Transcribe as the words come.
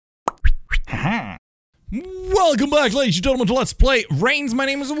Welcome back, ladies and gentlemen, to Let's Play Reigns. My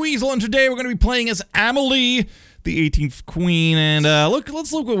name is Weasel, and today we're going to be playing as Amelie, the 18th Queen. And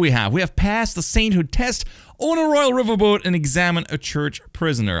let's look what we have. We have passed the sainthood test, own a royal riverboat, and examine a church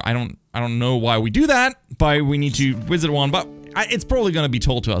prisoner. I don't know why we do that, but we need to visit one, but it's probably going to be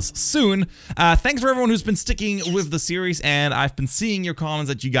told to us soon. Thanks for everyone who's been sticking with the series, and I've been seeing your comments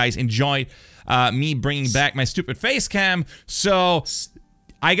that you guys enjoy me bringing back my stupid face cam, so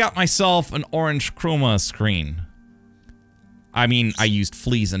I got myself an orange chroma screen. I mean, I used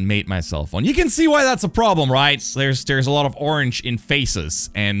fleas and made myself one. You can see why that's a problem, right? There's a lot of orange in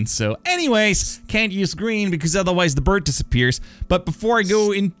faces. And so, anyways, can't use green because otherwise the bird disappears. But before I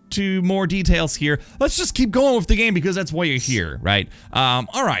go into more details here, let's just keep going with the game because that's why you're here, right?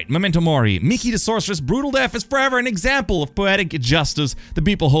 Alright, Memento Mori. Miki the Sorceress, brutal death is forever an example of poetic justice. The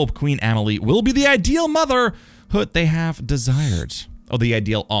people hope Queen Amelie will be the ideal motherhood they have desired. Or the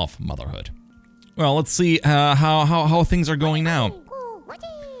ideal of motherhood. Well, let's see how things are going now.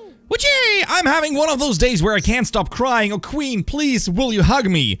 Witchy! I'm having one of those days where I can't stop crying. Oh, Queen, please, will you hug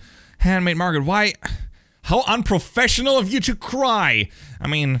me? Handmaid Margaret, why? How unprofessional of you to cry. I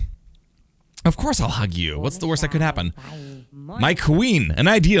mean, of course I'll hug you. What's the worst that could happen? My Queen, an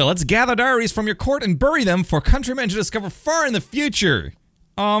idea. Let's gather diaries from your court and bury them for countrymen to discover far in the future.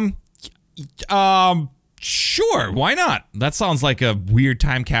 Sure, why not? That sounds like a weird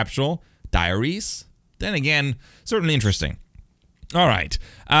time capsule. Diaries? Then again, certainly interesting. Alright.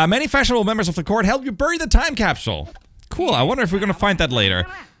 Many fashionable members of the court help you bury the time capsule. Cool, I wonder if we're gonna find that later.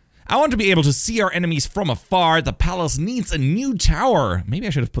 I want to be able to see our enemies from afar. The palace needs a new tower. Maybe I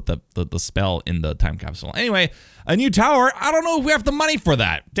should have put the spell in the time capsule. Anyway, a new tower? I don't know if we have the money for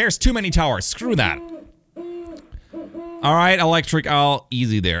that. There's too many towers. Screw that. Alright, Electric Owl,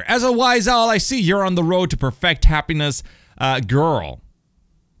 easy there. As a wise owl, I see you're on the road to perfect happiness. Girl.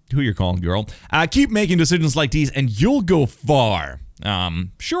 Who you're calling girl. Keep making decisions like these and you'll go far.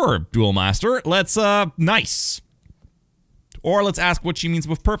 Sure, Duel Master. Let's, nice. Or let's ask what she means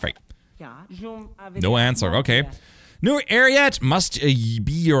with perfect. No answer, okay. No air yet? Must be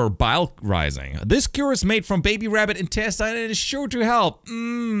your bile rising. This cure is made from baby rabbit intestine and it is sure to help.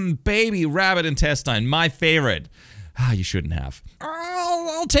 Baby rabbit intestine, my favorite. Ah, you shouldn't have.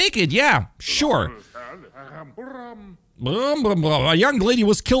 I'll take it, yeah, sure. A young lady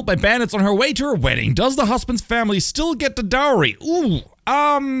was killed by bandits on her way to her wedding. Does the husband's family still get the dowry? Ooh,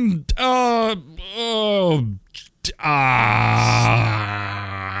 I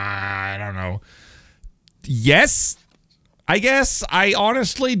don't know. Yes, I guess. I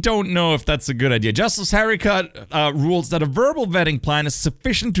honestly don't know if that's a good idea. Justice Harricut rules that a verbal wedding plan is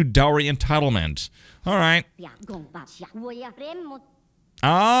sufficient to dowry entitlement. All right.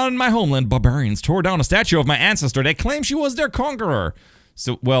 On my homeland, barbarians tore down a statue of my ancestor. They claim she was their conqueror.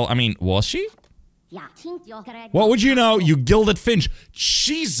 So, well, I mean, was she? What would you know, you gilded finch?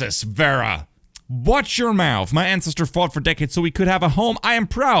 Jesus, Vera. Watch your mouth. My ancestor fought for decades so we could have a home. I am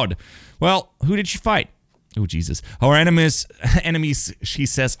proud. Well, who did she fight? Oh, Jesus. Our enemies, she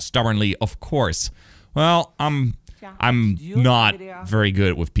says stubbornly, of course. Well, I'm not very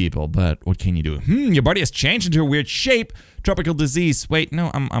good with people, but what can you do? Your body has changed into a weird shape. Tropical disease. Wait, no,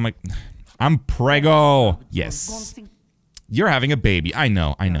 I'm prego. Yes. You're having a baby. I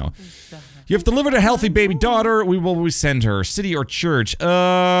know. You have delivered a healthy baby daughter. We will resend her. City or church?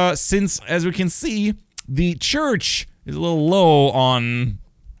 Since, as we can see, the church is a little low on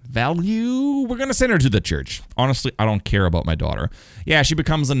value, we're gonna send her to the church. Honestly, I don't care about my daughter. Yeah, she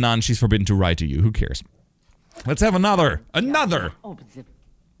becomes a nun. She's forbidden to write to you. Who cares? Let's have another. I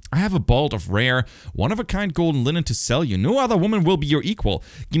have a bolt of rare, one-of-a-kind golden linen to sell you. No other woman will be your equal.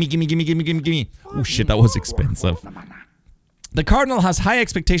 Gimme. Oh shit, that was expensive. The cardinal has high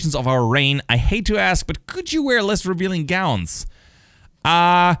expectations of our reign. I hate to ask, but could you wear less revealing gowns?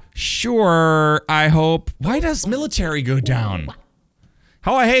 Sure, I hope. Why does military go down?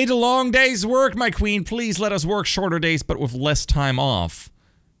 How I hate a long day's work, my queen. Please let us work shorter days, but with less time off.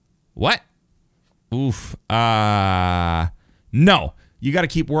 What? Oof. No. You gotta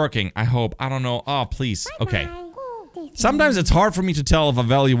keep working, I hope. I don't know. Oh, please. Okay. Sometimes it's hard for me to tell if a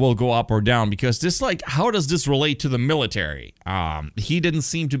value will go up or down because this, like, how does this relate to the military? He didn't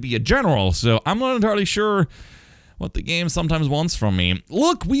seem to be a general, so I'm not entirely sure what the game sometimes wants from me.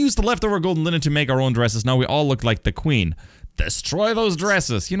 Look, we used the leftover golden linen to make our own dresses. Now we all look like the queen. Destroy those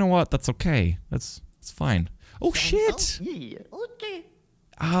dresses. You know what? That's okay. It's fine. Oh, shit.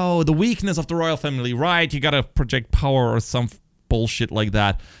 Oh, the weakness of the royal family. Right, you gotta project power or some bullshit like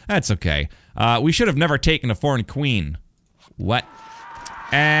that. That's okay. We should have never taken a foreign queen. What?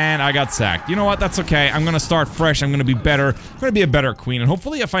 And I got sacked. You know what? That's okay. I'm gonna start fresh. I'm gonna be better. I'm gonna be a better queen. And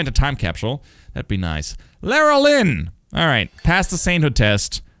hopefully I find a time capsule. That'd be nice. Lara Lynn! Alright. Pass the sainthood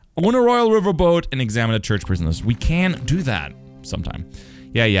test. Own a royal riverboat and examine the church prisoners. We can do that sometime.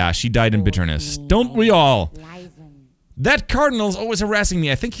 Yeah. She died in bitterness. Don't we all? That cardinal's always harassing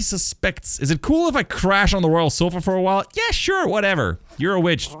me. I think he suspects. Is it cool if I crash on the royal sofa for a while? Yeah, sure, whatever. You're a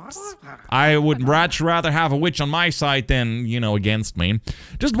witch. I would much rather have a witch on my side than, you know, against me.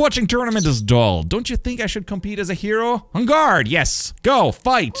 Just watching tournament is dull. Don't you think I should compete as a hero? On guard, yes. Go,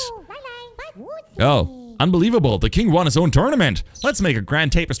 fight. Oh, unbelievable. The king won his own tournament. Let's make a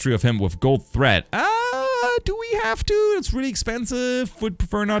grand tapestry of him with gold thread. Do we have to? It's really expensive. Would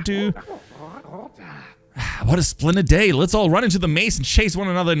prefer not to. What a splendid day. Let's all run into the maze and chase one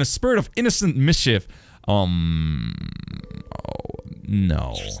another in a spirit of innocent mischief. Oh,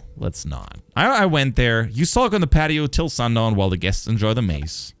 no. Let's not. I went there. You sulk on the patio till sundown while the guests enjoy the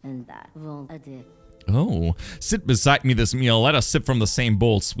maze. Oh, sit beside me this meal. Let us sip from the same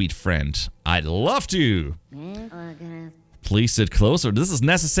bowl, sweet friend. I'd love to. Please sit closer. This is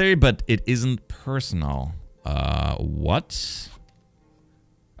necessary, but it isn't personal. What?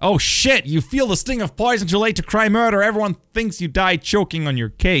 Oh shit, you feel the sting of poison too late to cry murder. Everyone thinks you died choking on your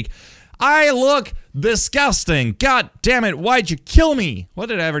cake. I look disgusting. God damn it, why'd you kill me? What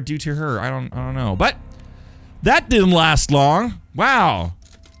did I ever do to her? I don't know. But that didn't last long. Wow.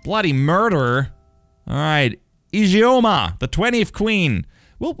 Bloody murder. Alright. Ijeoma, the 20th queen.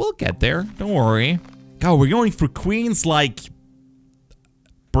 We'll get there. Don't worry. God, we're going for queens like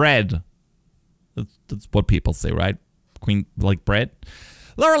bread. That's what people say, right? Queen like bread.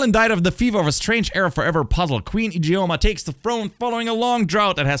 Laurelin died of the fever of a strange era forever puzzle. Queen Ijeoma takes the throne following a long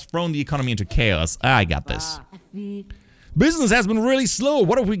drought that has thrown the economy into chaos. I got this. Business has been really slow.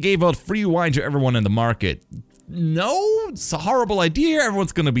 What if we gave out free wine to everyone in the market? No, it's a horrible idea.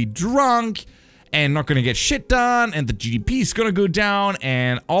 Everyone's gonna be drunk and not gonna get shit done, and the GDP is gonna go down,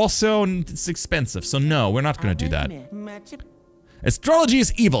 and also it's expensive. So no, we're not gonna do that. Astrology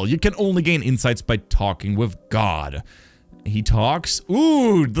is evil. You can only gain insights by talking with God. He talks.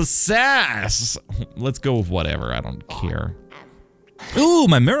 Ooh, the sass. Let's go with whatever. I don't care. Ooh,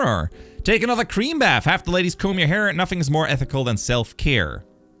 my mirror. Take another cream bath. Half the ladies comb your hair. Nothing is more ethical than self-care.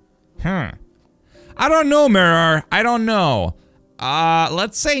 I don't know, mirror. I don't know.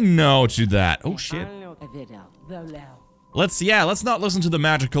 Let's say no to that. Oh, shit. Let's not listen to the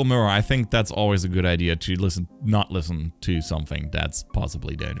magical mirror. I think that's always a good idea to not listen to something that's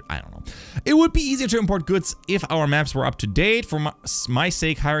possibly dangerous. I don't know. It would be easier to import goods if our maps were up to date. For my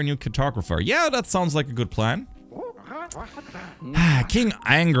sake, hire a new cartographer. Yeah, that sounds like a good plan. King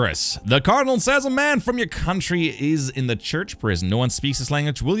Angrus. The cardinal says a man from your country is in the church prison. No one speaks his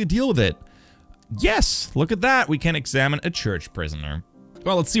language. Will you deal with it? Yes, look at that. We can examine a church prisoner.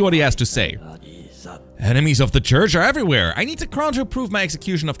 Well, let's see what he has to say. Enemies of the church are everywhere. I need a crown to approve my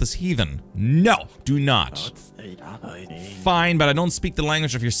execution of this heathen. No, do not. Fine, but I don't speak the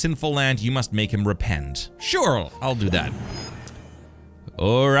language of your sinful land. You must make him repent. Sure, I'll do that.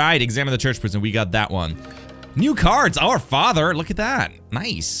 Alright, examine the church prison. We got that one. New cards, our father. Look at that.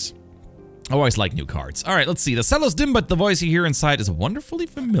 Nice. I always like new cards. Alright, let's see. The cell's dim, but the voice you hear inside is wonderfully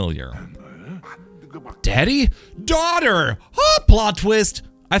familiar. Daddy? Daughter! Oh, plot twist!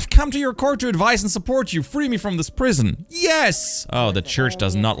 I've come to your court to advise and support you. Free me from this prison. Yes! Oh, the church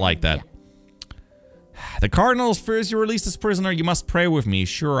does not like that. The cardinal fears you release this prisoner. You must pray with me.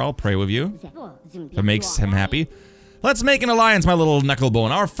 Sure, I'll pray with you. That makes him happy. Let's make an alliance, my little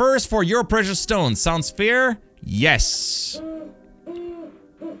knucklebone. Our first for your precious stones. Sounds fair? Yes.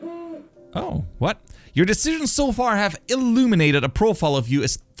 Oh, what? Your decisions so far have illuminated a profile of you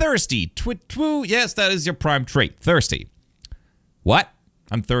as thirsty. Twit-twoo. Yes, that is your prime trait. Thirsty. What?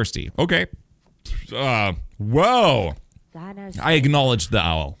 I'm thirsty. Okay. Whoa. I acknowledge the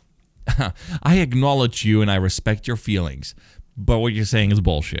owl. I acknowledge you and I respect your feelings. But what you're saying is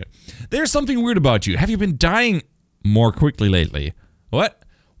bullshit. There's something weird about you. Have you been dying more quickly lately? What?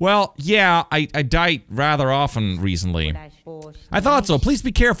 Well, yeah, I die rather often recently. I thought so. Please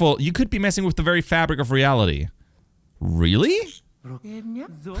be careful. You could be messing with the very fabric of reality. Really?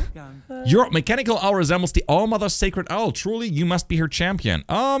 Your mechanical owl resembles the All-Mother's sacred owl. Truly, you must be her champion.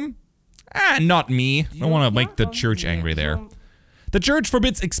 Not me. I don't want to make the church angry there. The church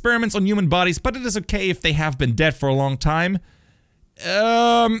forbids experiments on human bodies, but it is okay if they have been dead for a long time.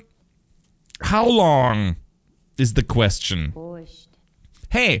 How long is the question?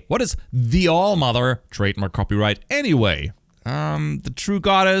 Hey, what is the All-Mother? Trademark copyright anyway. The true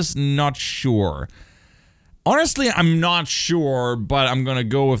goddess? Not sure. Honestly, I'm not sure, but I'm gonna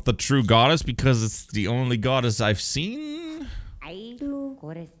go with the true goddess because it's the only goddess I've seen.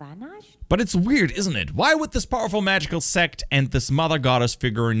 But it's weird, isn't it? Why would this powerful magical sect and this mother goddess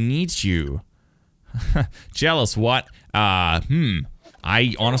figure need you? Jealous what?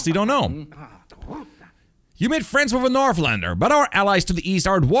 I honestly don't know. You made friends with a Northlander, but our allies to the east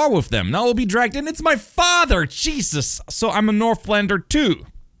are at war with them. Now we'll be dragged in. It's my father! Jesus! So I'm a Northlander too.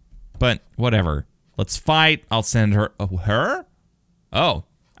 But whatever. Let's fight. I'll send her. Oh, her? Oh.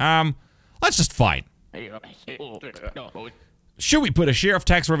 Let's just fight. Should we put a share of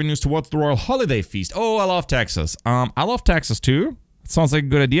tax revenues towards the royal holiday feast? Oh, I love taxes. I love taxes too. Sounds like a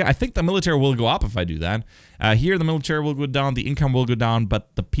good idea. I think the military will go up if I do that. Here the military will go down, the income will go down,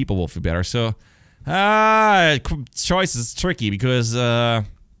 but the people will feel better. So, choice is tricky because I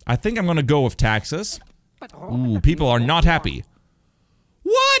think I'm gonna go with taxes. Ooh, people are not happy.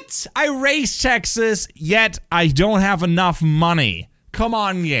 What? I raised taxes, yet I don't have enough money. Come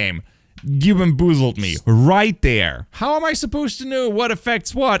on, game. You bamboozled me right there. How am I supposed to know what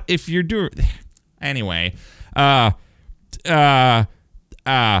affects what if you're doing... Anyway, spellbook.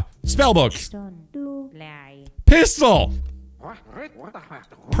 Pistol.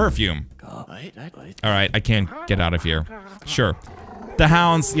 Perfume. Alright, I can't get out of here. Sure. The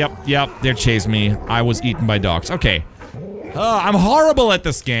hounds, yep, they chased me. I was eaten by dogs. Okay. I'm horrible at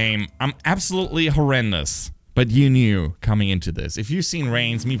this game. I'm absolutely horrendous. But you knew coming into this. If you've seen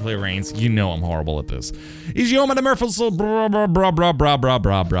Reigns, me play Reigns, you know I'm horrible at this. Idioma de Merfelsel, bra bra bra bra bra bra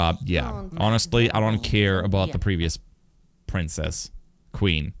bra bra. Yeah, honestly, I don't care about the previous princess,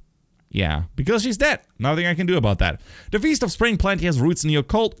 queen. Yeah, because she's dead. Nothing I can do about that. The Feast of Spring Plenty has roots in the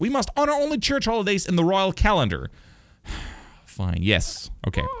occult. We must honor only church holidays in the royal calendar. Fine, yes,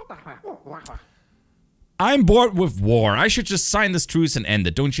 okay. I'm bored with war. I should just sign this truce and end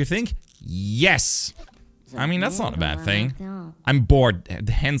it, don't you think? Yes. I mean, that's not a bad thing. I'm bored,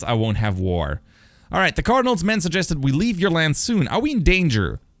 hence I won't have war. Alright, the Cardinal's men suggested we leave your land soon. Are we in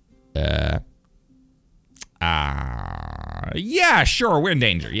danger? Yeah, sure, we're in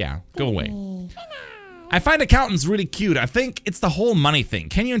danger. Yeah, go away. I find accountants really cute. I think it's the whole money thing.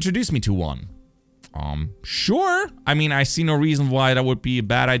 Can you introduce me to one? Sure. I mean, I see no reason why that would be a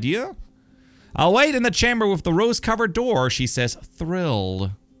bad idea. I'll wait in the chamber with the rose-covered door, she says,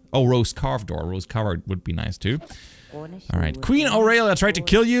 thrilled. Oh, rose-carved door. Rose-covered would be nice, too. Alright. Queen Aurelia tried to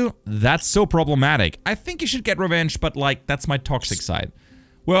kill you? That's so problematic. I think you should get revenge, but, like, that's my toxic side.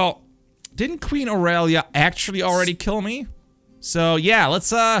 Well, didn't Queen Aurelia actually already kill me? So, yeah,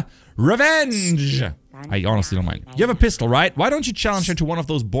 let's, revenge! I honestly don't mind. You have a pistol, right? Why don't you challenge her to one of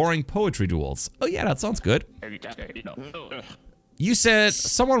those boring poetry duels? Oh, yeah, that sounds good. You said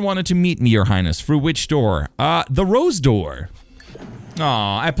someone wanted to meet me, Your Highness. Through which door? The rose door.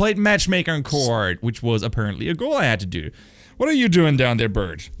 Aw, I played matchmaker in court, which was apparently a goal I had to do. What are you doing down there,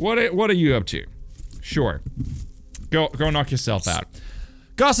 bird? What are you up to? Sure. Go knock yourself out.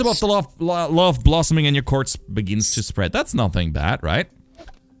 Gossip of the love blossoming in your courts begins to spread. That's nothing bad, right?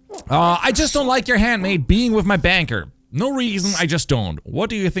 I just don't like your handmaid being with my banker. No reason, I just don't. What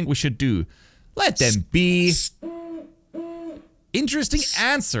do you think we should do? Let them be. Interesting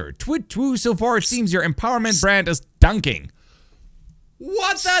answer. Twit twoo, so far it seems your empowerment brand is dunking.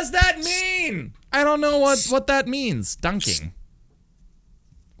 What does that mean? I don't know what that means. Dunking.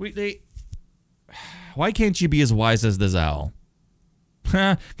 Wait, why can't you be as wise as this owl?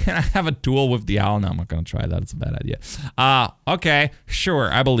 Can I have a duel with the owl? No, I'm not gonna try that. It's a bad idea. Okay,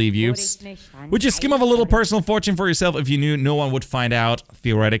 sure, I believe you. Would you skim off a little personal fortune for yourself if you knew no one would find out,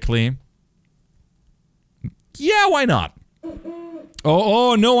 theoretically? Yeah, why not?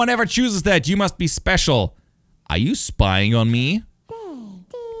 Oh, no one ever chooses that. You must be special. Are you spying on me?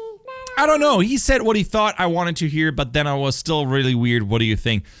 I don't know. He said what he thought I wanted to hear, but then I was still really weird. What do you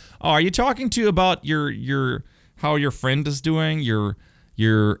think? Oh, are you talking to about your how your friend is doing? Your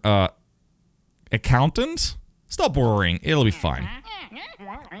accountant? Stop worrying. It'll be fine.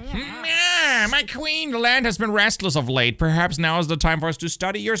 My queen, the land has been restless of late. Perhaps now is the time for us to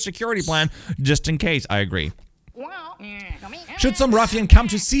study your security plan, just in case. I agree. Should some ruffian come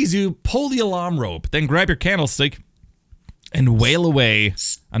to seize you, pull the alarm rope, then grab your candlestick and wail away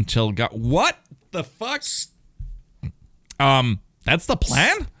until God. What the fuck? That's the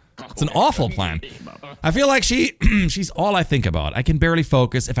plan? It's an awful plan. I feel like she's all I think about. I can barely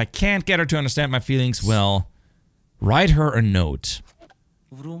focus. If I can't get her to understand my feelings, well, write her a note.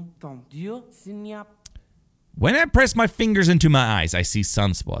 When I press my fingers into my eyes, I see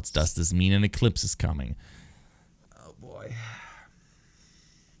sunspots. Does this mean an eclipse is coming? Oh boy.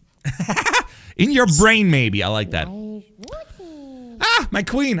 In your brain, maybe. I like that. Ah, my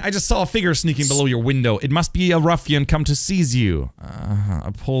queen! I just saw a figure sneaking below your window. It must be a ruffian come to seize you.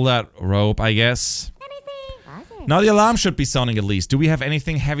 Pull that rope, I guess. Now the alarm should be sounding at least. Do we have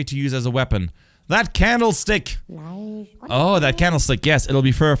anything heavy to use as a weapon? That candlestick! Oh, that candlestick, yes, it'll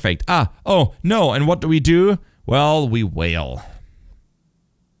be perfect. Ah, oh, no, and what do? Well, we wail.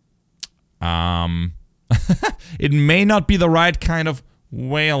 It may not be the right kind of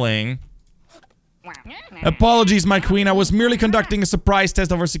wailing. Apologies, my queen, I was merely conducting a surprise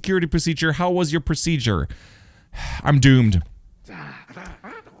test of our security procedure. How was your procedure? I'm doomed.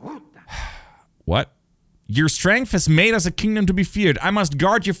 What? Your strength has made us a kingdom to be feared. I must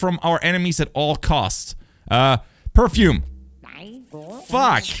guard you from our enemies at all costs. Perfume.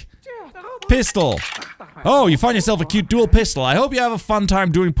 Fuck. Pistol. Oh, you find yourself a cute dual pistol. I hope you have a fun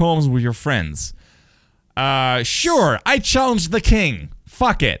time doing poems with your friends. Sure. I challenge the king.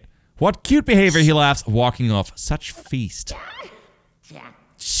 Fuck it. What cute behavior, he laughs, walking off. Such feast.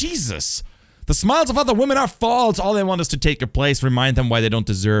 Jesus. The smiles of other women are false. All they want is to take your place, remind them why they don't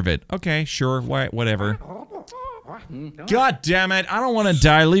deserve it. Okay, sure, whatever. God damn it, I don't want to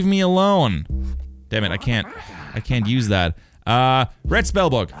die, leave me alone. Damn it, I can't use that. Red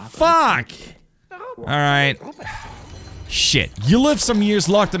spellbook. Fuck! Alright. Shit, you live some years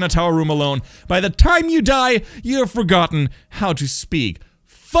locked in a tower room alone. By the time you die, you have forgotten how to speak.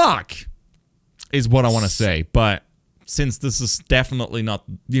 Fuck! Is what I want to say, but since this is definitely not,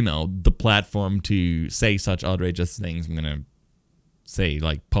 you know, the platform to say such outrageous things, I'm gonna say,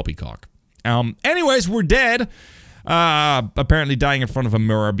 like, poppycock. Anyways, we're dead. Apparently dying in front of a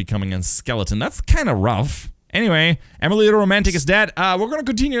mirror, becoming a skeleton. That's kind of rough. Anyway, Emily the Romantic is dead. We're gonna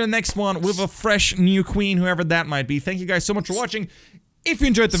continue the next one with a fresh new queen, whoever that might be. Thank you guys so much for watching. If you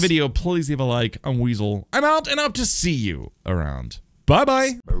enjoyed the video, please leave a like. I'm Weasel. I'm out, and I hope to see you around.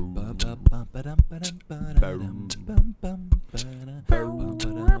 Bye-bye.